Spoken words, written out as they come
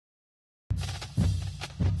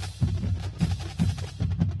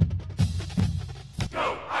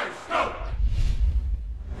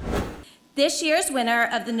This year's winner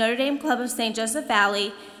of the Notre Dame Club of St. Joseph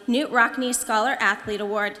Valley, Newt Rockne Scholar Athlete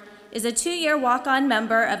Award, is a 2-year walk-on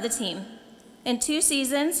member of the team. In 2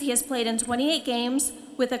 seasons, he has played in 28 games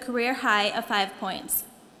with a career high of 5 points.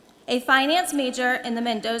 A finance major in the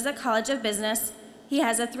Mendoza College of Business, he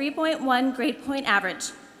has a 3.1 grade point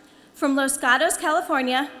average. From Los Gatos,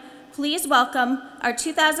 California, please welcome our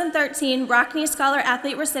 2013 Rockne Scholar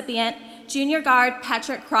Athlete recipient, junior guard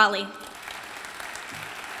Patrick Crawley.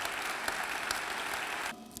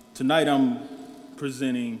 Tonight I'm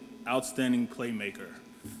presenting Outstanding Playmaker.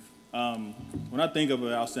 When I think of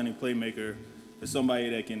an outstanding playmaker, it's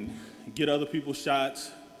somebody that can get other people's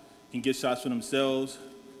shots, can get shots for themselves,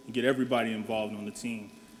 and get everybody involved on the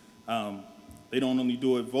team. They don't only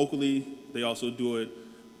do it vocally, they also do it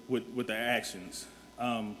with their actions.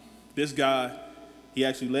 This guy, he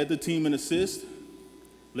actually led the team in assists,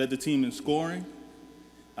 led the team in scoring.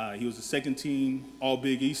 He was the second team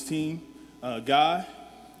All-Big East team guy.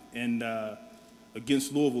 And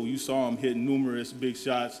against Louisville, you saw him hit numerous big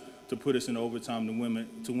shots to put us in overtime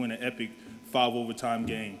to win an epic 5 overtime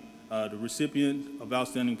game. The recipient of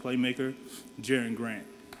Outstanding Playmaker, Jaron Grant.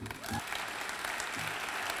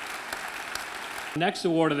 Next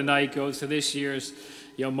award of the night goes to this year's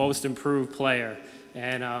Most Improved Player.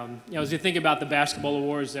 And as you think about the basketball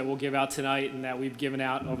awards that we'll give out tonight and that we've given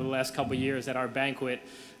out over the last couple of years at our banquet,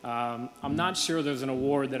 I'm not sure there's an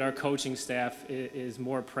award that our coaching staff is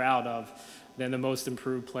more proud of than the Most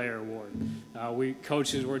Improved Player Award. We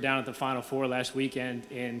coaches were down at the Final Four last weekend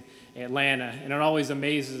in Atlanta, and it always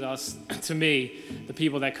amazes us, to me, the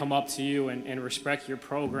people that come up to you and respect your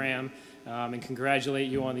program and congratulate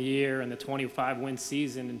you on the year and the 25-win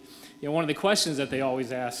season. And one of the questions that they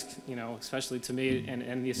always ask, especially to me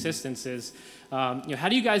and the assistants, is, how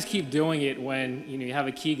do you guys keep doing it when you have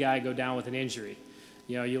a key guy go down with an injury?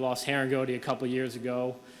 You lost Herringody a couple years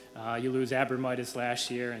ago. You lose Abramitis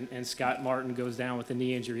last year, and Scott Martin goes down with a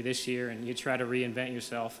knee injury this year, and you try to reinvent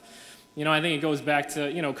yourself. I think it goes back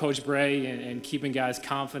to, Coach Bray and keeping guys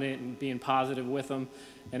confident and being positive with them.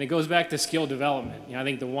 And it goes back to skill development. I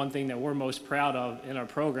think the one thing that we're most proud of in our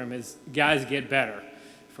program is guys get better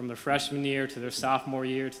from their freshman year to their sophomore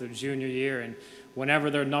year to their junior year. And whenever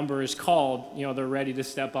their number is called, they're ready to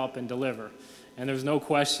step up and deliver. And there's no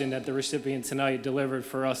question that the recipient tonight delivered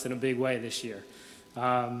for us in a big way this year.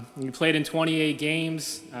 You played in 28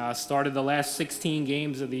 games, started the last 16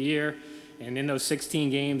 games of the year, and in those 16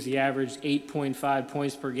 games, he averaged 8.5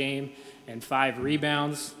 points per game and 5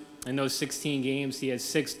 rebounds. In those 16 games, he had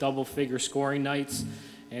 6 double-figure scoring nights,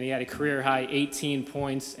 and he had a career-high 18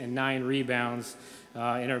 points and 9 rebounds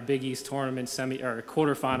in our Big East tournament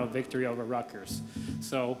quarterfinal victory over Rutgers.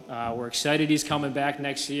 So we're excited he's coming back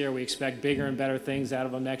next year. We expect bigger and better things out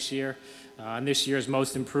of him next year. And this year's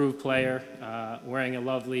Most Improved Player, wearing a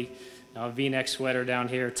lovely V-neck sweater down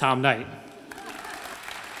here, Tom Knight.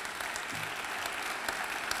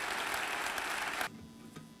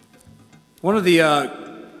 One of the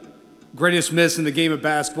greatest myths in the game of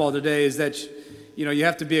basketball today is that you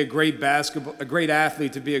have to be a great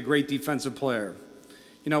athlete to be a great defensive player.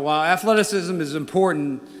 While athleticism is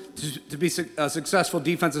important to be a successful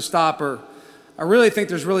defensive stopper, I really think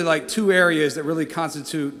there's really like 2 areas that really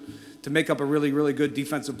constitute to make up a really, really good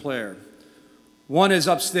defensive player. One is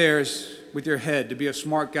upstairs with your head, to be a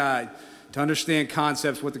smart guy, to understand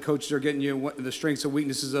concepts, what the coaches are getting you, and what the strengths and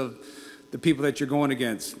weaknesses of the people that you're going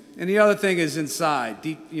against. And the other thing is inside,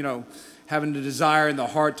 deep, having the desire and the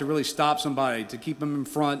heart to really stop somebody, to keep them in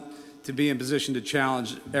front, to be in position to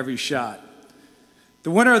challenge every shot.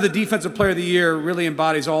 The winner of the Defensive Player of the Year really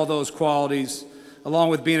embodies all those qualities, along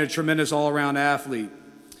with being a tremendous all-around athlete.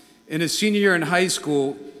 In his senior year in high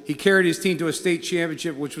school, he carried his team to a state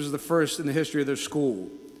championship, which was the first in the history of their school.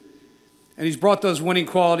 And he's brought those winning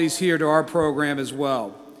qualities here to our program as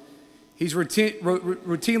well. He's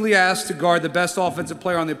routinely asked to guard the best offensive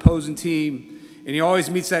player on the opposing team, and he always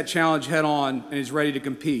meets that challenge head on and is ready to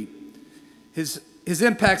compete. His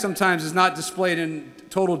impact sometimes is not displayed in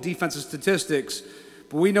total defensive statistics,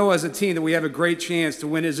 but we know as a team that we have a great chance to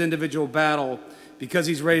win his individual battle because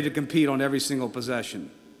he's ready to compete on every single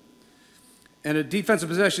possession. And a defensive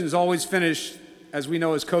possession is always finished, as we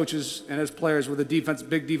know as coaches and as players, with a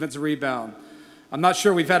big defensive rebound. I'm not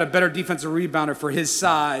sure we've had a better defensive rebounder for his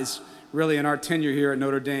size, really, in our tenure here at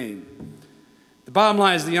Notre Dame. The bottom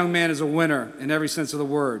line is the young man is a winner in every sense of the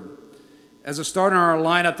word. As a starter in our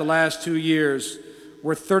lineup the last 2 years,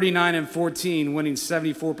 we're 39-14, winning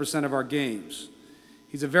 74% of our games.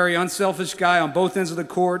 He's a very unselfish guy on both ends of the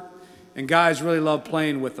court, and guys really love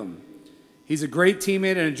playing with him. He's a great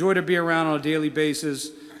teammate and a joy to be around on a daily basis,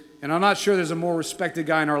 and I'm not sure there's a more respected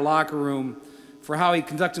guy in our locker room for how he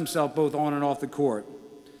conducts himself both on and off the court.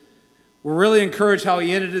 We're really encouraged how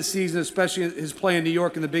he ended the season, especially his play in New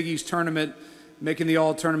York in the Big East tournament, making the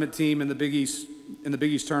all-tournament team in the Big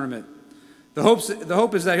East tournament. The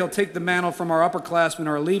hope is that he'll take the mantle from our upperclassmen who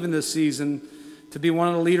are leaving this season to be one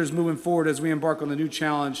of the leaders moving forward as we embark on a new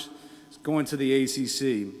challenge going to the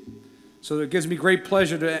ACC. So it gives me great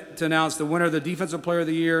pleasure to announce the winner of the Defensive Player of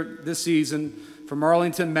the Year this season from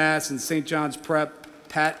Arlington, Mass. and St. John's Prep,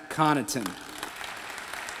 Pat Connaughton.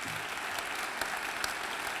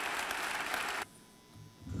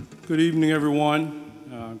 Good evening,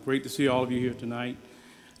 everyone. Great to see all of you here tonight.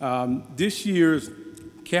 This year's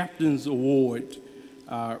Captain's Award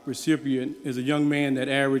recipient is a young man that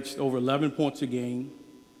averaged over 11 points a game,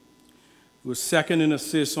 was second in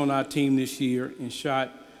assists on our team this year, and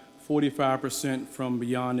shot 45% from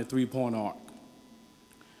beyond the three-point arc.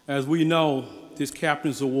 As we know, this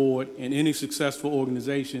Captain's Award in any successful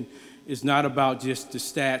organization is not about just the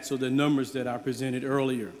stats or the numbers that I presented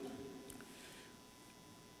earlier.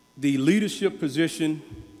 The leadership position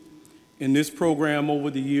in this program over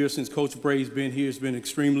the years since Coach Bray's been here has been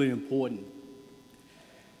extremely important.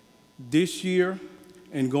 This year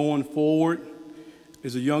and going forward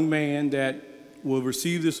is a young man that will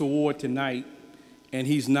receive this award tonight, and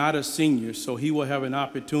he's not a senior, so he will have an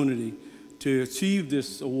opportunity to achieve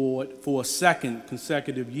this award for a second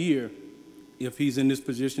consecutive year if he's in this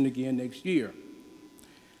position again next year.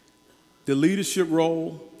 The leadership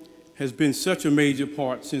role has been such a major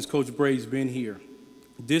part since Coach Bray's been here.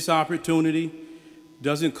 This opportunity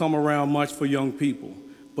doesn't come around much for young people,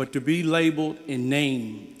 but to be labeled and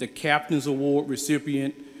named the Captain's Award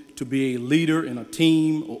recipient, to be a leader in a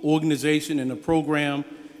team or organization and a program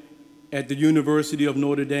at the University of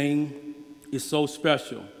Notre Dame is so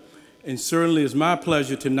special. And certainly it's my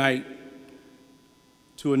pleasure tonight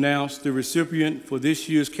to announce the recipient for this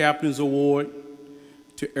year's Captain's Award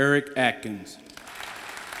to Eric Atkins.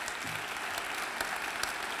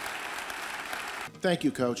 Thank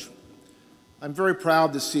you, Coach. I'm very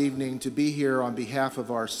proud this evening to be here on behalf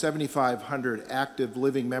of our 7,500 active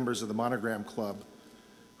living members of the Monogram Club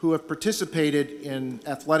who have participated in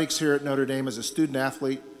athletics here at Notre Dame as a student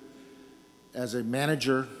athlete, as a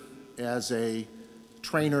manager, as a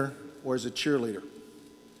trainer, or as a cheerleader.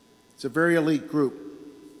 It's a very elite group.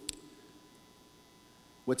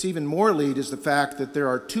 What's even more elite is the fact that there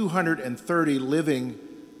are 230 living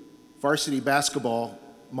varsity basketball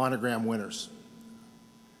Monogram winners.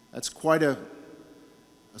 That's quite a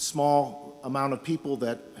small amount of people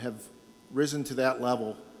that have risen to that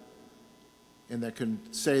level and that can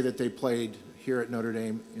say that they played here at Notre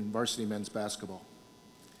Dame in varsity men's basketball.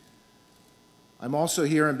 I'm also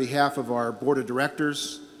here on behalf of our board of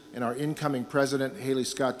directors and our incoming president, Haley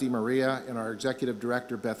Scott DeMaria, and our executive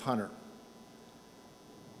director, Beth Hunter.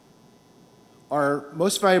 Our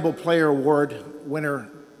Most Valuable Player Award winner,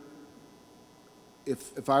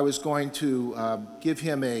 if I was going to give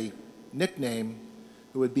him a nickname,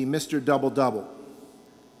 it would be Mr. Double-Double.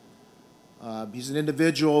 He's an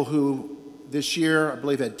individual who this year, I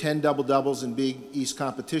believe, had 10 double-doubles in Big East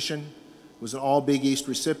competition, was an all-Big East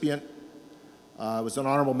recipient, was an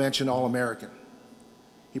honorable mention All-American.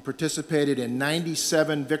 He participated in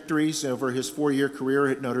 97 victories over his 4-year career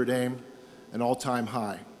at Notre Dame, an all-time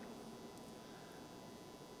high.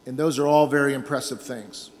 And those are all very impressive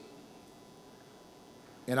things.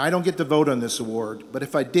 And I don't get to vote on this award, but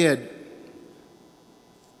if I did,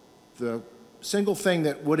 the single thing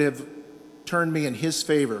that would have turned me in his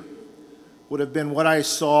favor would have been what I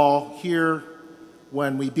saw here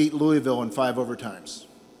when we beat Louisville in 5 overtimes.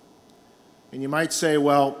 And you might say,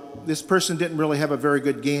 well, this person didn't really have a very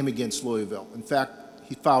good game against Louisville. In fact,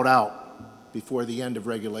 he fouled out before the end of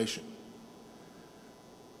regulation.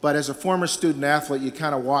 But as a former student athlete, you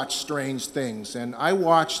kind of watch strange things. And I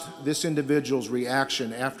watched this individual's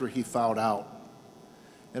reaction after he fouled out.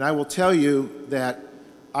 And I will tell you that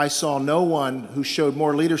I saw no one who showed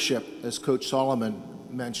more leadership, as Coach Solomon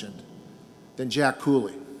mentioned, than Jack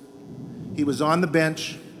Cooley. He was on the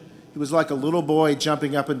bench. He was like a little boy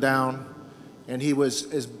jumping up and down. And he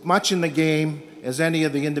was as much in the game as any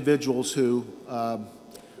of the individuals who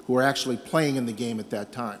were actually playing in the game at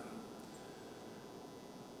that time.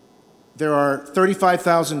 There are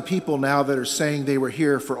 35,000 people now that are saying they were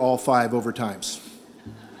here for all 5 overtimes.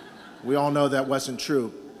 We all know that wasn't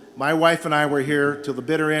true. My wife and I were here till the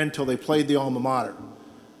bitter end, till they played the alma mater.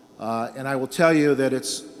 And I will tell you that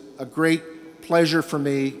it's a great pleasure for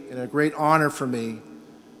me and a great honor for me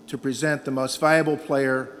to present the most valuable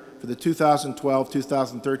player for the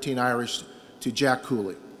 2012-2013 Irish to Jack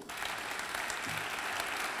Cooley.